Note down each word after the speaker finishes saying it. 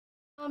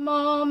I'm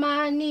on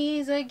my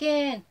knees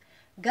again.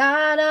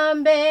 God,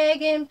 I'm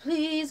begging,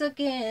 please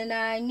again.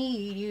 I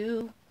need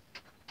you.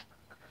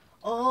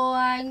 Oh,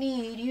 I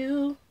need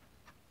you.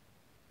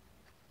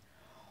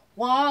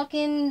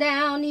 Walking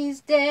down these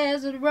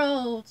desert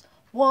roads,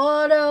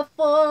 water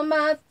for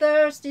my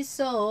thirsty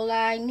soul.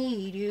 I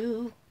need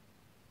you.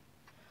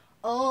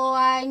 Oh,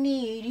 I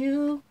need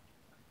you.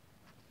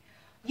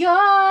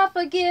 Your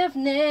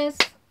forgiveness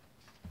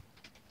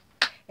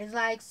is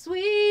like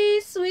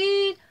sweet,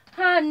 sweet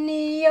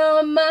honey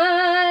on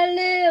my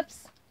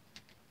lips.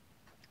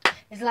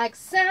 It's like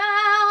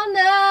sound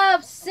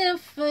of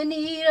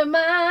symphony to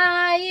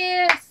my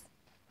ears.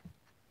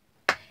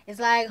 It's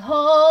like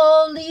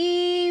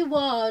holy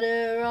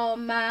water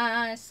on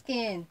my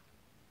skin.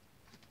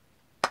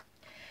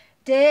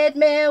 Dead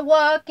man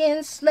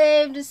walking,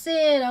 slave to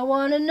sin. I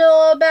want to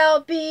know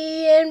about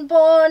being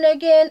born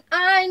again.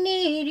 I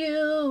need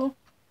you.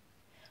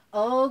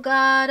 Oh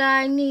God,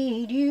 I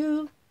need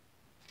you.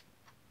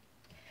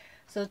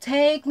 So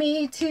take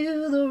me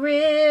to the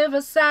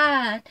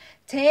riverside.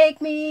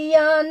 Take me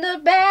under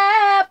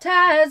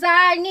baptize.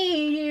 I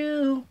need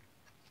you.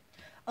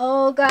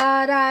 Oh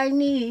God, I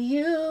need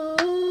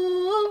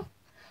you.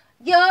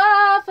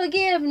 Your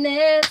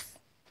forgiveness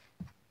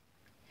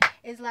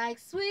is like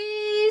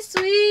sweet,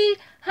 sweet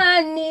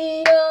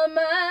honey on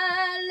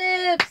my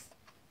lips.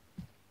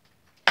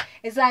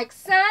 It's like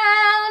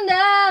sound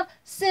of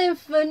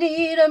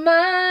symphony to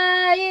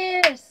my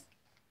ears.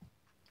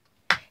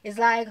 It's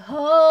like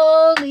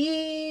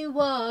holy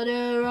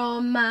water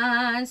on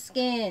my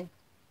skin.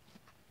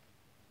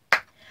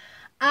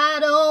 I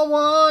don't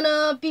want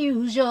to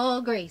abuse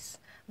your grace.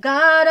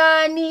 God,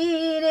 I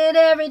need it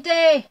every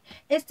day.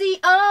 It's the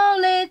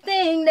only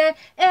thing that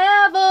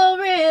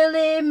ever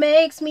really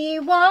makes me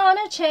want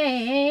to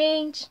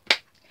change.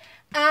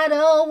 I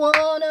don't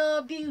want to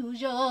abuse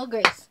your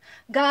grace.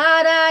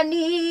 God, I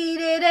need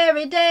it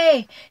every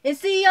day. It's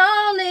the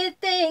only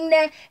thing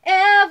that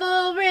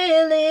ever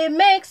really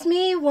makes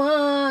me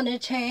want to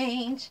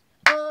change.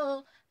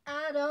 Oh,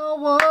 I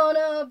don't want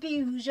to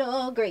abuse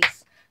your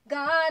grace.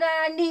 God,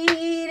 I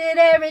need it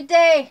every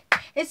day.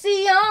 It's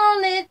the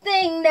only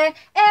thing that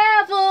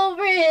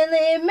ever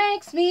really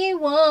makes me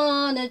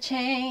want to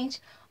change.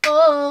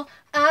 Oh,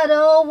 I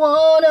don't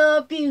want to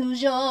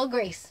abuse your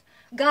grace.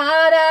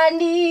 God, I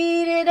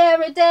need it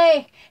every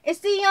day. It's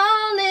the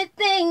only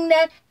thing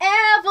that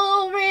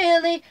ever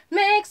really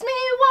makes me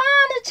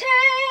want to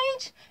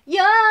change.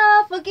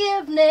 Your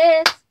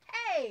forgiveness,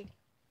 hey,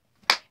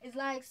 it's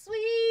like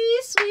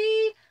sweet,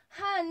 sweet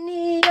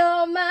honey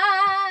on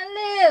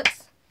my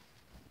lips.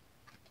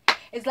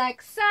 It's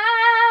like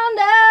sound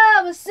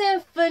of a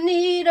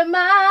symphony to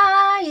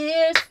my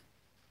ears.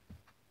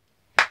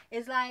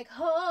 It's like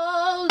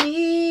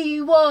holy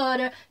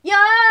water,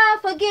 your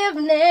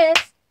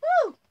forgiveness.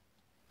 Woo!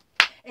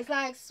 It's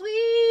like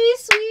sweet,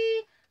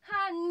 sweet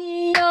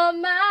honey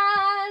on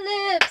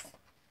my lips.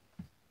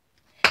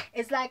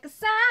 It's like a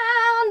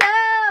sound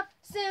of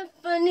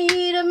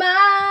symphony to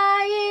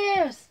my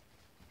ears.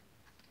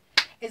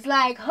 It's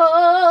like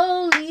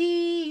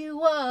holy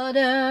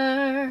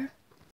water.